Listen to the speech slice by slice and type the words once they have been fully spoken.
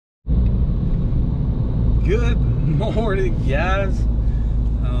Good morning, guys.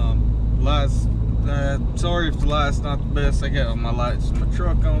 Sorry if the light's not the best. I got my lights in my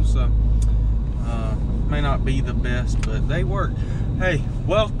truck on, so may not be the best, but they work. Hey,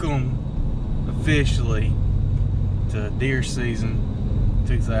 welcome officially to deer season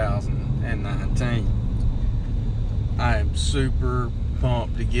 2019. I am super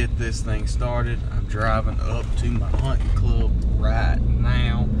pumped to get this thing started. I'm driving up to my hunting club right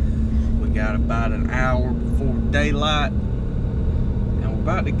now. We got about an hour before daylight, and we're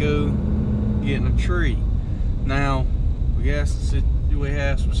about to go get in a tree. Now, we have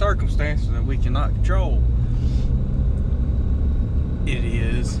some circumstances that we cannot control. It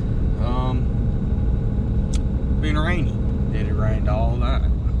is been rainy. It rained all night.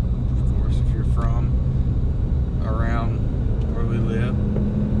 Of course, if you're from around where we live,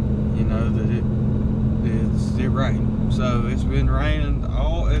 you know that it rained. So it's been raining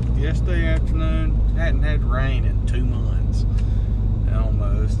all yesterday afternoon. Hadn't had rain in 2 months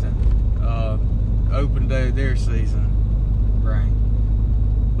almost, and open day of deer season rain.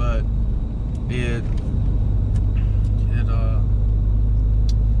 But it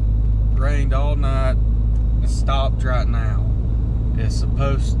rained all night. It stopped right now. It's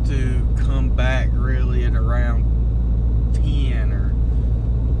supposed to come back really at around 10 or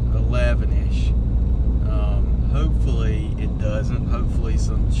 11ish. Hopefully it doesn't. Hopefully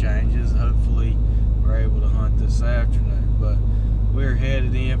something changes. Hopefully we're able to hunt this afternoon. But we're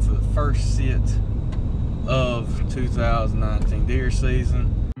headed in for the first sit of 2019 deer season.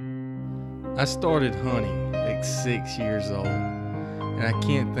 I started hunting at 6 years old, and I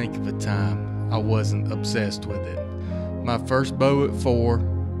can't think of a time I wasn't obsessed with it. My first bow at 4,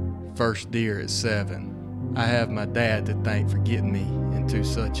 first deer at 7. I have my dad to thank for getting me into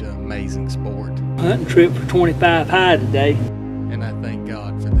such an amazing sport. Hunting trip for 25 high today. And I thank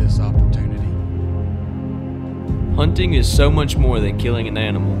God for this opportunity. Hunting is so much more than killing an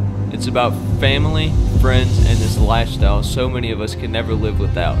animal. It's about family, friends, and this lifestyle so many of us can never live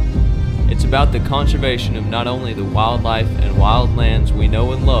without. It's about the conservation of not only the wildlife and wild lands we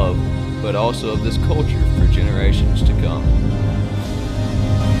know and love, but also of this culture for generations to come.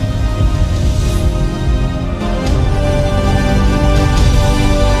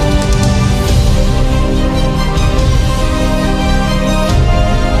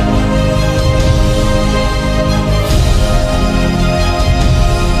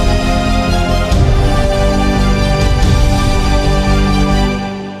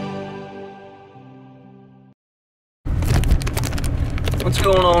 What's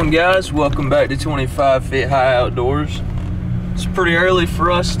going on, guys? Welcome back to 25 Feet High Outdoors. It's pretty early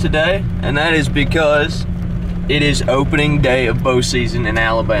for us today, and that is because it is opening day of bow season in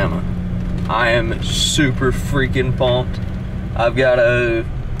Alabama. I am super freaking pumped. I've got a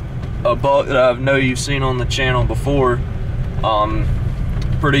buck that I know you've seen on the channel before.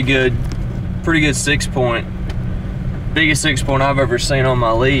 Pretty good 6-point. Biggest 6-point I've ever seen on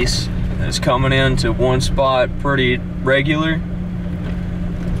my lease. It's coming into one spot pretty regular.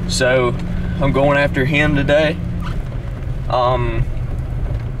 So I'm going after him today. And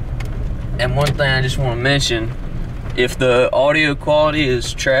one thing I just want to mention, if the audio quality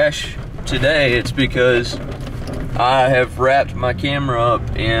is trash today, it's because I have wrapped my camera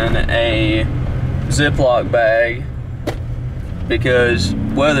up in a Ziploc bag because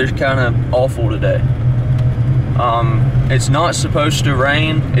weather's kind of awful today. It's not supposed to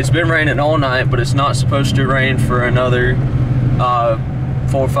rain. It's been raining all night, but it's not supposed to rain for another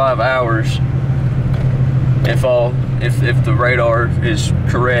 4 or 5 hours if the radar is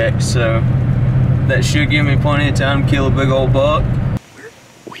correct. So that should give me plenty of time to kill a big old buck.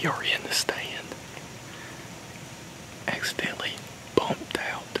 We are in the stand. Accidentally bumped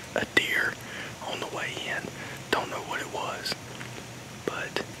out a deer on the way in. Don't know what it was,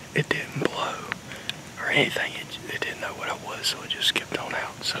 but it didn't blow or anything. It didn't know what it was, so it just skipped on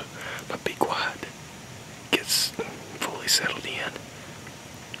out. So I'm gonna be quiet. Gets fully settled in,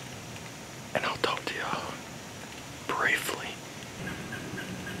 and I'll talk to y'all briefly.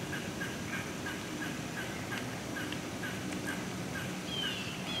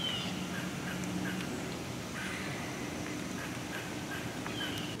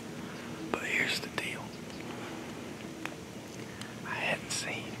 But here's the deal. I hadn't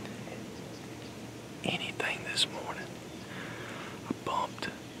seen anything this morning. I bumped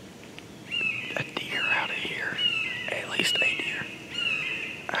a deer out of here, at least a deer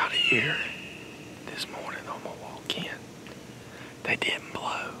out of here this morning on my walk in. They didn't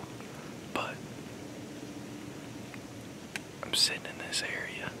blow, but I'm sitting in this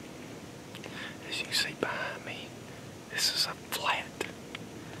area. As you can see behind me, this is a flat,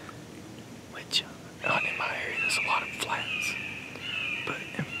 which hunting there's a lot of flats. But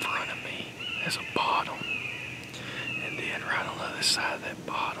in front of me is a bottom. And then right on the other side of that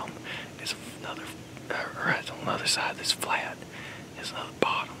bottom is another, right on the other side of this flat is another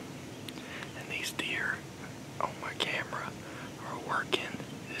bottom. And these deer on my camera are working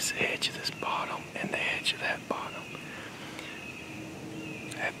this edge of this bottom and the edge of that bottom.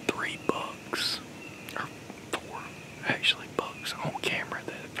 I have 3 bucks, or 4 actually bucks on camera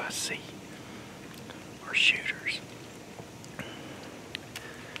that if I see are shooters.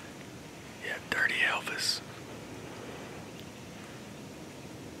 Yeah, Dirty Elvis.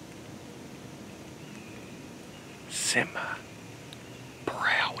 Semi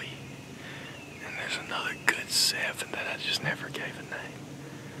Browie. And there's another good 7 that I just never gave a name.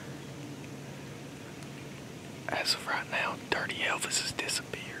 As of right now, Dirty Elvis has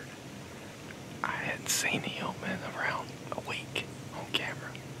disappeared. I hadn't seen him in around a week on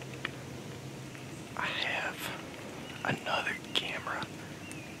camera. I have another camera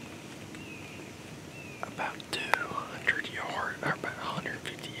about 200 yards, or about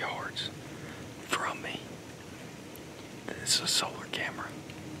 150 yards from me. This is a solar camera,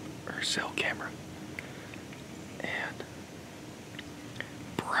 or cell camera. And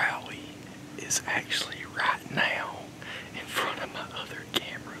Browie is actually right now in front of my other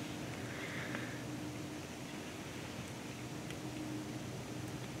camera.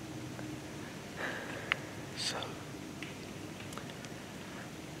 So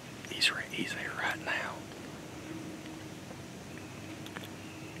he's there right now.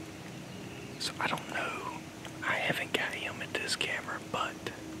 So I don't know. I haven't got him at this camera,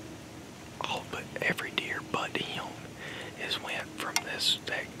 but all but every deer but him is went from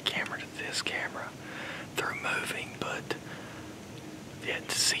that camera to this camera through moving, but yet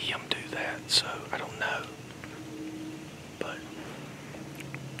to see him do that, so I don't know. But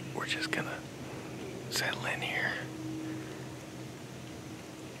we're just gonna settle in here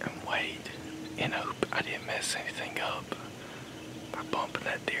and wait and hope I didn't mess anything up by bumping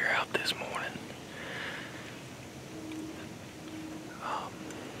that deer out this morning.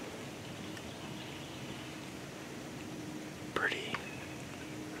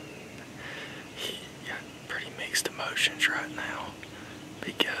 Pretty mixed emotions right now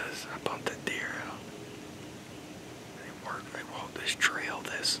because I bumped that deer out. They walked this trail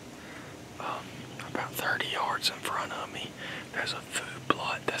that's about 30 yards in front of me. There's a food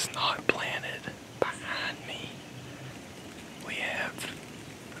plot that's not planted behind me. We have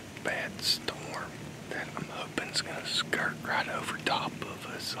a bad storm that I'm hoping is going to skirt right over top of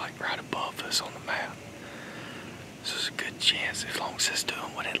us, like right above us on the map. So there's a good chance, as long as it's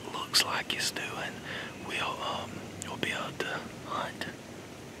doing what it looks like it's doing, we'll be able to hunt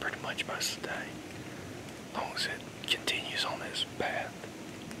pretty much most of the day, as long as it continues on this path.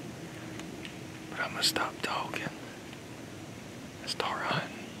 But I'm gonna stop talking and start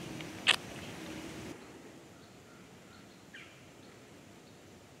hunting.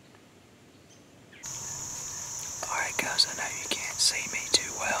 Alright guys, I know you can't see me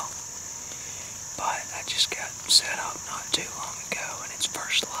too well, but I just got set up not too long ago and it's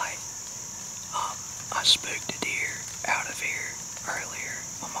first light. I spooked a deer out of here earlier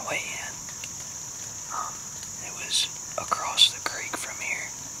on my way in. It was across the creek from here.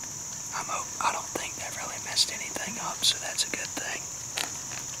 I don't think they really messed anything up, so that's a good thing.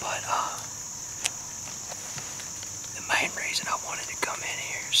 But the main reason I wanted to come in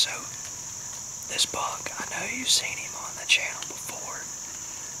here, so this buck, I know you've seen him on the channel before.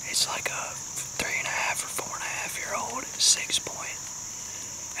 It's like a 3.5 or 4.5 year old, 6 point,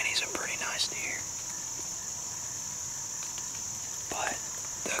 and he's a pretty nice deer. But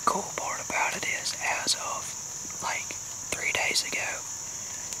the cool part about it is, as of like 3 days ago,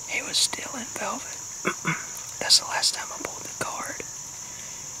 he was still in velvet. That's the last time I pulled the card.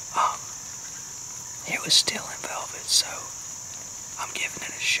 He was still in velvet, so I'm giving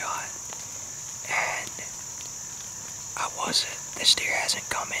it a shot. And this deer hasn't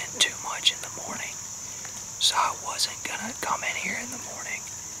come in too much in the morning, so I wasn't gonna come in here in the morning,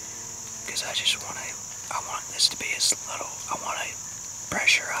 because I want this to be I want to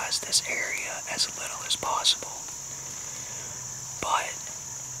pressurize this area as little as possible. But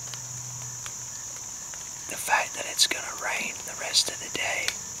the fact that it's gonna rain the rest of the day,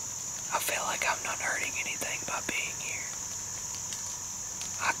 I feel like I'm not hurting anything by being here.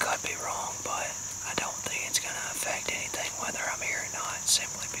 I could be wrong, but I don't think it's gonna affect anything whether I'm here or not,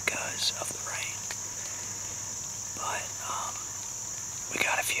 simply because of the rain. But we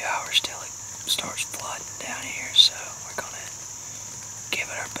got a few hours till it starts flooding down here, so we're gonna give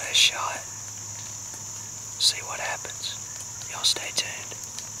it our best shot. See what happens. Y'all stay tuned.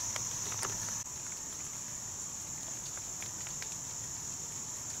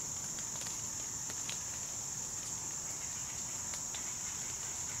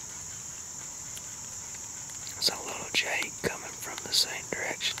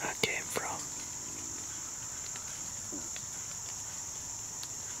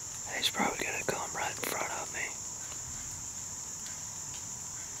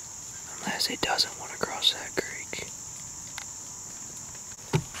 he doesn't want to cross that creek.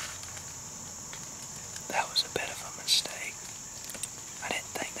 That was a bit of a mistake. I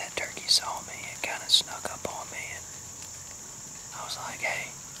didn't think that turkey saw me. It kind of snuck up on me, and I was like, hey,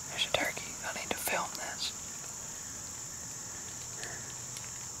 there's a turkey. I need to film this.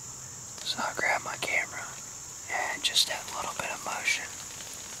 So I grabbed my camera, and just that little bit of motion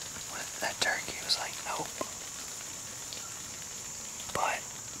with that turkey, it was like, nope. But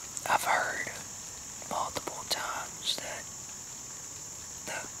I've heard multiple times that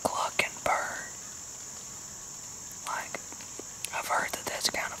the cluck and purr, like, I've heard that that's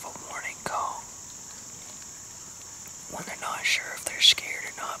kind of a warning call when they're not sure if they're scared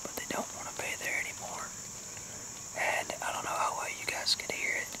or not, but they don't want to be there anymore. And I don't know how well you guys could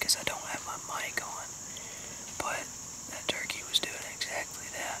hear it because I don't have my mic on, but that turkey was doing exactly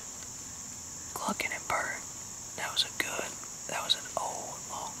that, clucking and purring. That was an old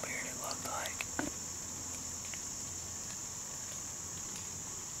long beard, it looked like.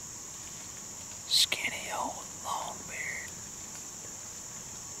 Skinny old long beard.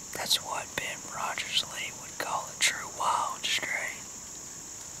 That's what Ben Rogers-Lee would call a true wild strain.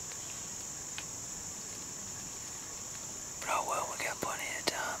 But oh well, we got plenty of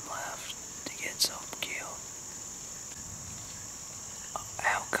time left to get something killed.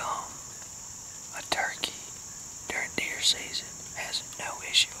 How come a turkey during deer season has no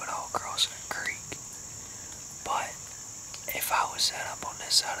issue at all crossing a creek? But if I was set up on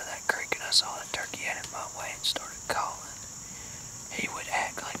this side of that creek and I saw that turkey headed my way and started calling, he would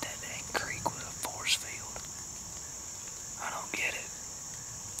act like that dang creek was a force field. I don't get it.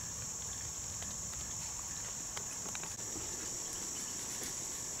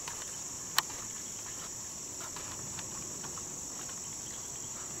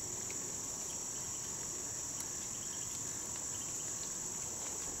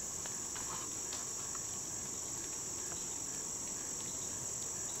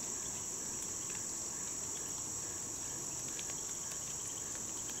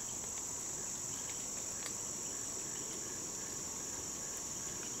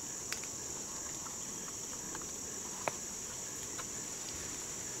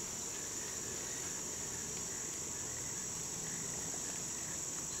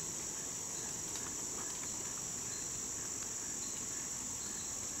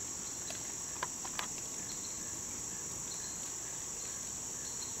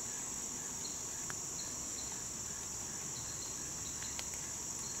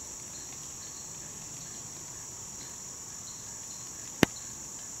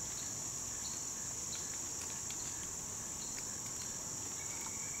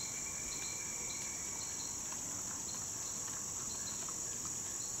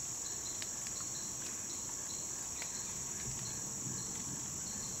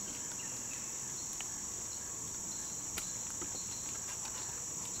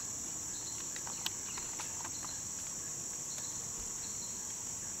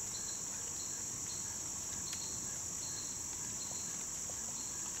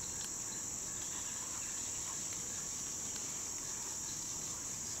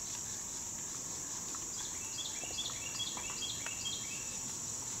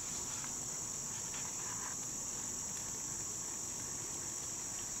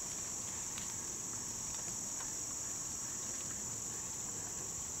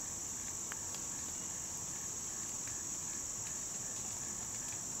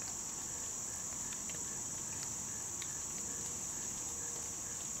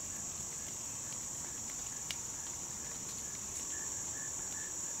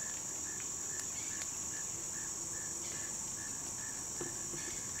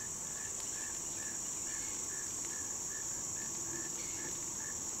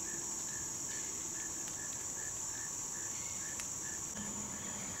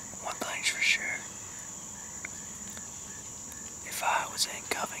 For sure. If I was in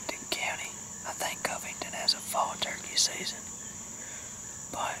Covington County, I think Covington has a fall turkey season.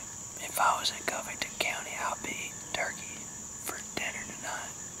 But if I was in Covington County, I'll be eating turkey for dinner tonight.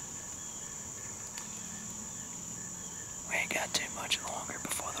 We ain't got too much longer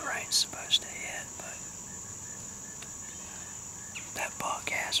before the rain's supposed to hit, but that buck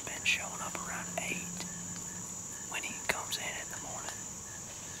has been showing up around 8 when he comes in the morning.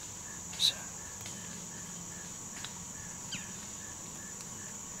 So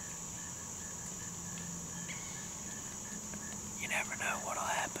you never know what'll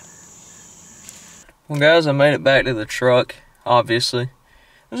happen. Well guys, I made it back to the truck, obviously.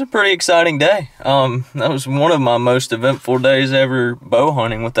 It was a pretty exciting day. That was one of my most eventful days ever bow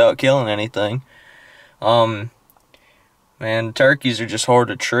hunting without killing anything. Man, turkeys are just hard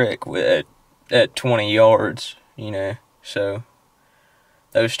to trick. at 20 yards, you know. So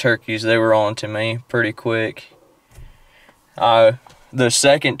those turkeys, they were on to me pretty quick. The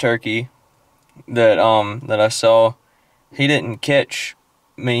second turkey that I saw, he didn't catch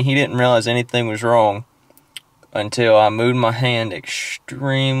me. He didn't realize anything was wrong until I moved my hand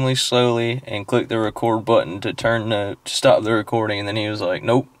extremely slowly and clicked the record button to stop the recording, and then he was like,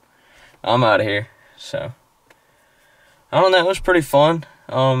 "Nope, I'm out of here." So I don't know, it was pretty fun.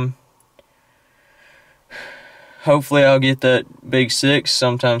 Hopefully I'll get that big 6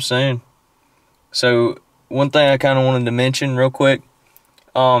 sometime soon. So one thing I kind of wanted to mention real quick,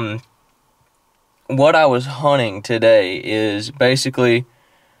 what I was hunting today is basically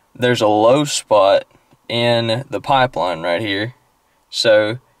there's a low spot in the pipeline right here.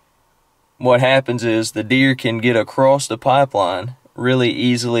 So what happens is the deer can get across the pipeline really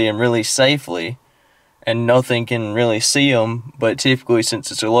easily and really safely, and nothing can really see them. But typically,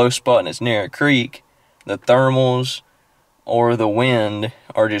 since it's a low spot and it's near a creek, the thermals or the wind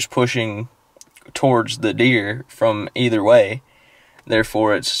are just pushing towards the deer from either way.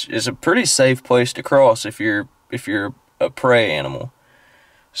 Therefore, it's a pretty safe place to cross if you're a prey animal.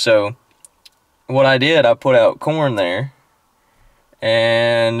 So what I did, I put out corn there,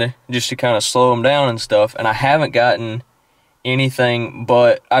 and just to kind of slow them down and stuff. And I haven't gotten anything,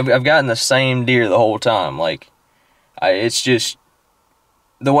 but I've gotten the same deer the whole time. Like, it's just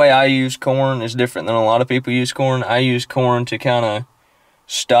the way I use corn is different than a lot of people use corn. I use corn to kind of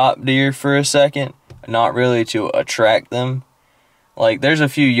stop deer for a second, not really to attract them. Like, there's a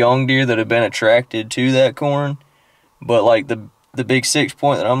few young deer that have been attracted to that corn, but like the big 6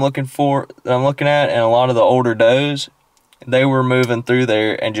 point that I'm looking at, and a lot of the older does, they were moving through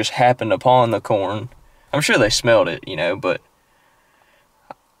there and just happened upon the corn. I'm sure they smelled it, you know, but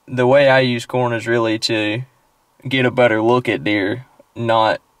the way I use corn is really to get a better look at deer,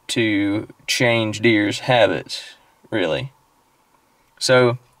 not to change deer's habits, really.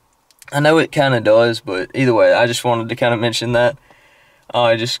 So I know it kind of does, but either way, I just wanted to kind of mention that.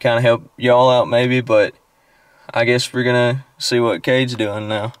 Just kind of help y'all out maybe, but I guess we're gonna see what CADE's doing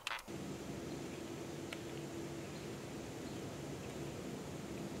now.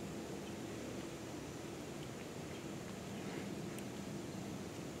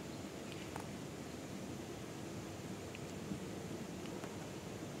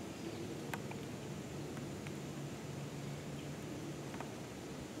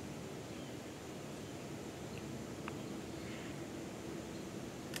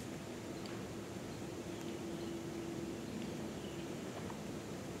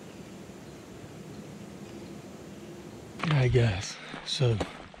 Hey guys, so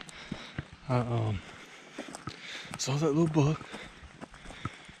I saw that little buck.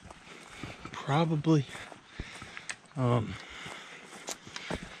 Probably hope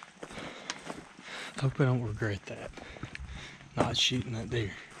I don't regret that, not shooting that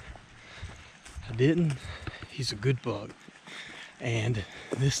deer. I didn't. He's a good buck, and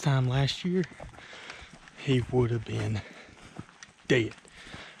this time last year he would have been dead.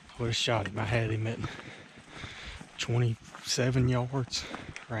 I would have shot him. I had him at 27 yards,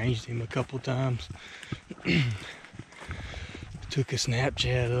 ranged him a couple times, took a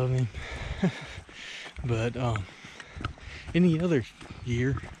Snapchat of him. But any other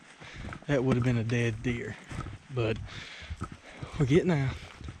year that would have been a dead deer. But we're getting out.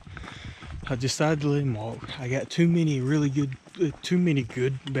 I decided to let him walk. I got too many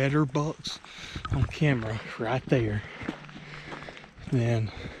better bucks on camera right there.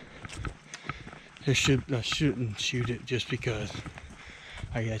 Then I shouldn't shoot it just because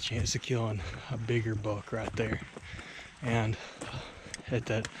I got a chance of killing a bigger buck right there. And at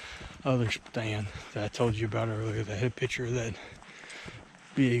that other stand that I told you about earlier, that had a picture of that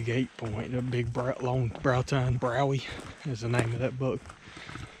big 8 point, a big long brow tine, Browie is the name of that buck.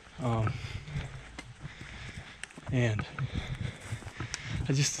 And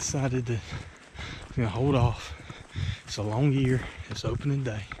I just decided to hold off. It's a long year, it's opening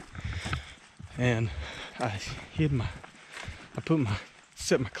day. And I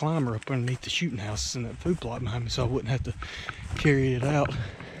set my climber up underneath the shooting houses in that food plot behind me, so I wouldn't have to carry it out,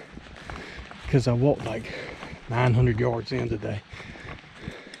 because I walked like 900 yards in today,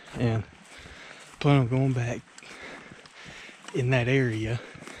 and plan on going back in that area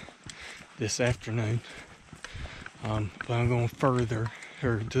this afternoon. Plan on going further,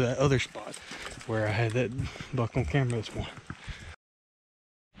 or to that other spot where I had that buck on camera this morning.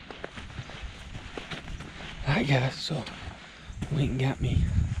 Alright guys, so went and got me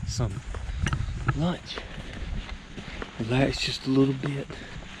some lunch. Relaxed just a little bit.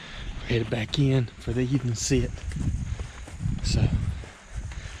 Headed back in for the evening sit. So,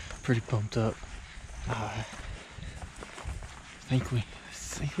 pretty pumped up. I think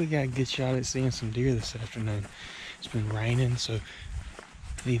we got a good shot at seeing some deer this afternoon. It's been raining, so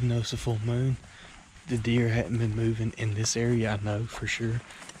even though it's a full moon, the deer hadn't been moving in this area, I know for sure,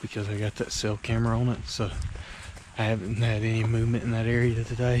 because I got that cell camera on it. So I haven't had any movement in that area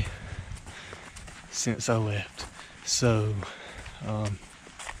today since I left. So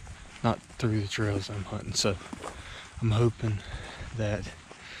not through the trails I'm hunting. So I'm hoping that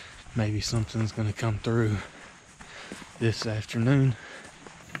maybe something's gonna come through this afternoon.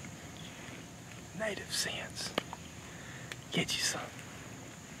 Native scents. Get you some.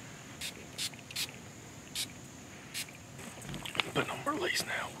 But on release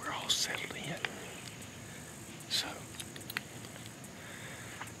now, we're all settled in. So,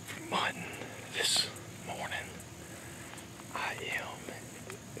 from hunting this morning, I am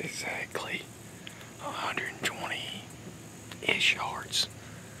exactly 120-ish yards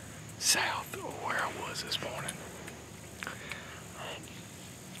south of where I was this morning.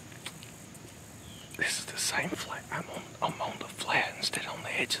 This is the same flat. I'm on the flat instead of on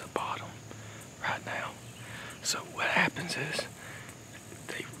the edge of the bottom right now. So what happens is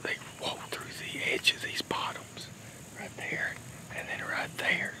they walk through the edge of these bottoms right there and then right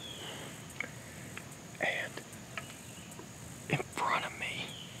there. And in front of me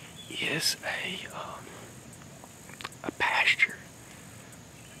is a pasture.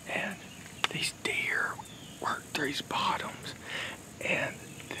 And these deer work through these bottoms, and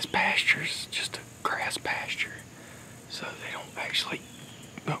this pasture is just a grass pasture, so they don't actually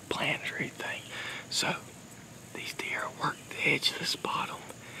plant or anything. So these deer work the edge of this bottom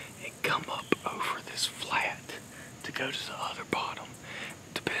and come up over this flat to go to the other bottom,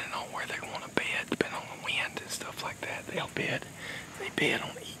 depending on where they want to bed, depending on the wind and stuff like that. They bed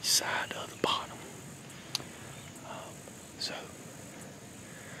on each side of the bottom. So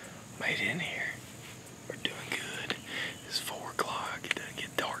made it in here. We're doing good. It's 4 o'clock. It doesn't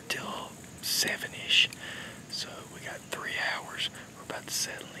get dark till 7-ish. So we got 3 hours. We're about to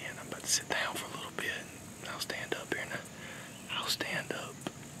settle in. I'm about to sit down for a little bit. And I'll stand up here. I'll stand up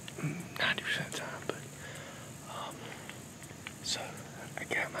 90% of the time. But so I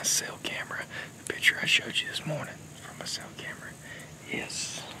got my cell camera. The picture I showed you this morning from my cell camera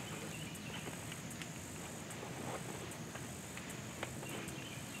is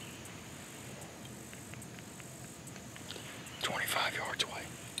 25 yards away.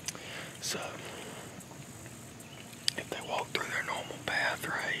 So if they walk through their normal path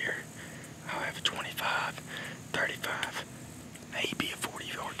right here, I'll have a 25, 35, maybe a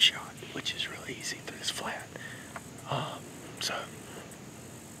 40-yard shot, which is really easy through this flat. So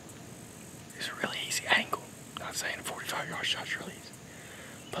it's a really easy angle. Not saying a 45-yard shot's really easy,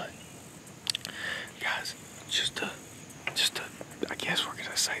 but guys, I guess we're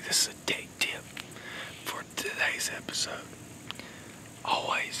gonna say this is a tech tip for today's episode.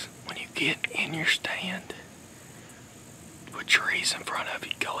 Always, when you get in your stand with trees in front of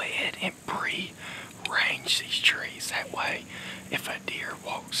you, go ahead and pre-range these trees. That way, if a deer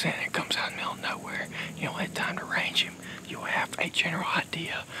walks in and comes out in the middle of nowhere, you don't have time to range him. You'll have a general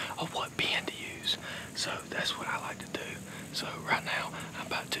idea of what pin to use. So that's what I like to do. So right now, I'm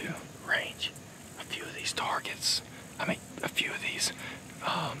about to range a few of these targets. A few of these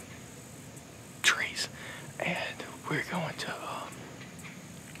trees, and we're going to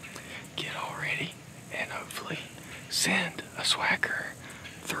get all ready and hopefully send a swagger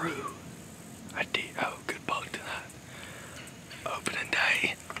through a good buck tonight. Opening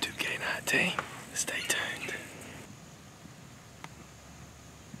day 2K19. Stay tuned.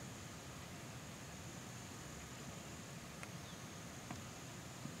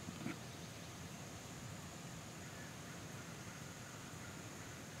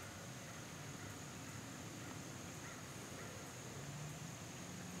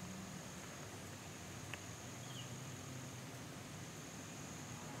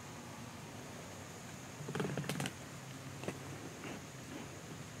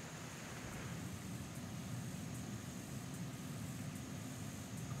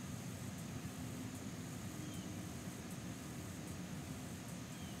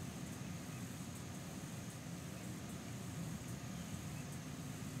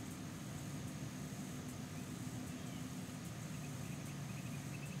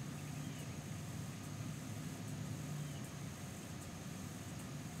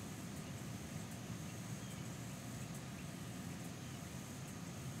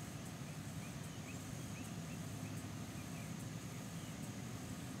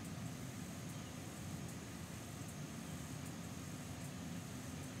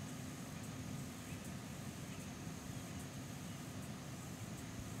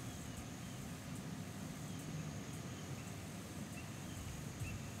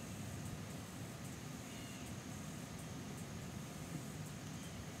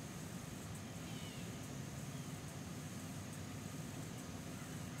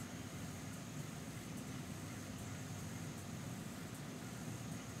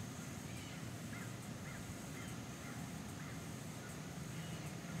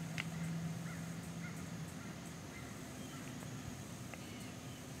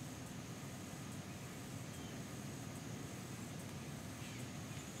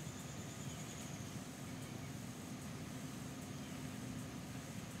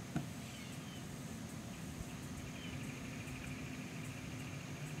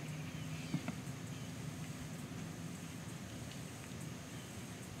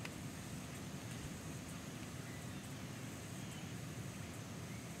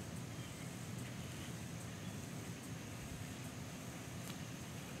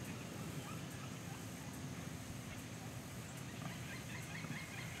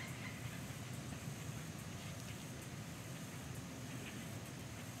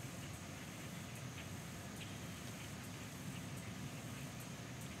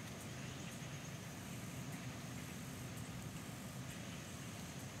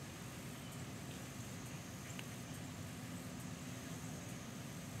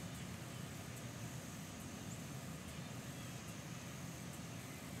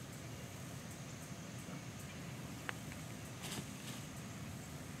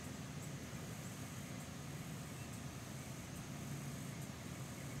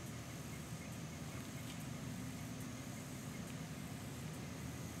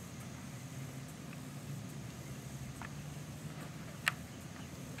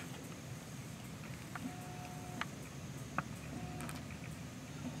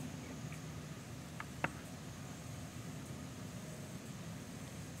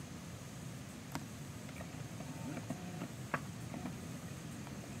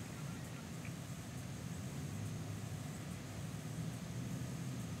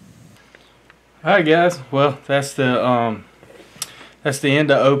 Alright guys, well that's the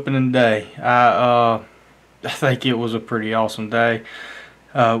end of opening day. I think it was a pretty awesome day.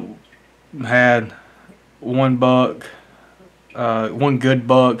 Had one buck, one good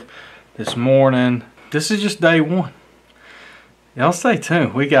buck this morning. This is just day one. Y'all stay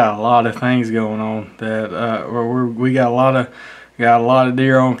tuned. We got a lot of things going on that we got a lot of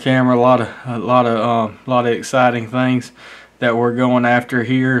deer on camera, a lot of exciting things that we're going after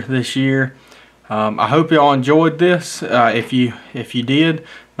here this year. I hope y'all enjoyed this. If you did,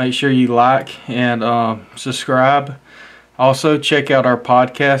 make sure you like and subscribe. Also, check out our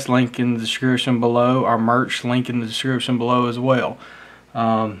podcast, link in the description below. Our merch, link in the description below as well.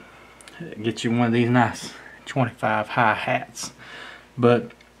 Get you one of these nice 25 high hats.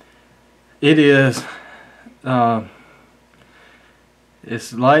 But it is,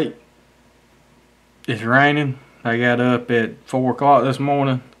 it's late. It's raining. I got up at 4 o'clock this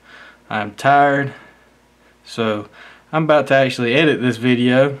morning. I'm tired, so I'm about to actually edit this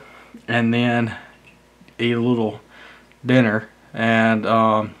video and then eat a little dinner and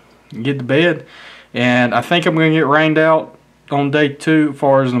get to bed. And I think I'm going to get rained out on day 2 as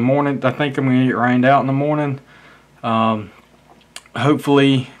far as the morning. I think I'm going to get rained out in the morning.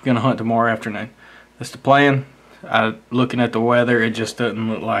 Hopefully going to hunt tomorrow afternoon. That's the plan. Looking at the weather, it just doesn't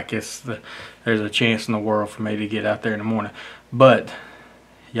look like there's a chance in the world for me to get out there in the morning. But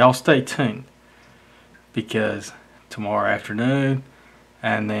y'all stay tuned, because tomorrow afternoon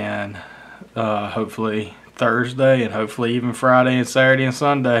and then hopefully Thursday and hopefully even Friday and Saturday and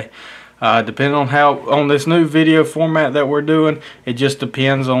Sunday, depending on this new video format that we're doing, it just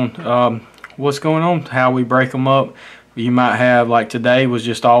depends on what's going on, how we break them up. You might have, like today was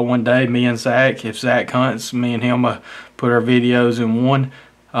just all one day, me and Zach. If Zach hunts, me and him put our videos in one.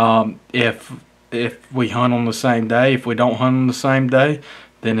 If we hunt on the same day, if we don't hunt on the same day,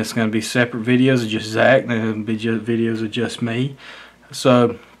 then it's going to be separate videos of just Zach, then it'll be just videos of just me.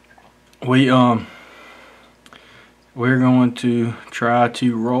 So we're going to try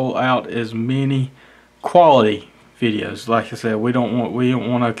to roll out as many quality videos. Like I said, we don't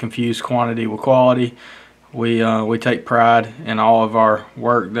want to confuse quantity with quality. We take pride in all of our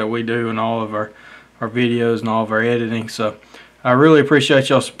work that we do and all of our videos and all of our editing. So I really appreciate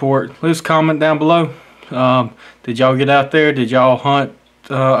y'all's support. Leave a comment down below. Did y'all get out there? Did y'all hunt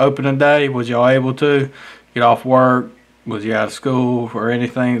opening day? Was y'all able to get off work? Was you out of school or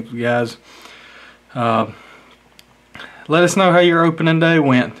anything, guys? Let us know how your opening day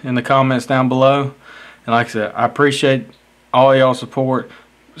went in the comments down below. And like I said, I appreciate all y'all's support.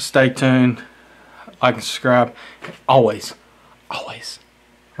 Stay tuned. Like and subscribe. Always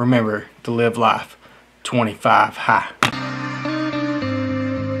remember to live life 25 high.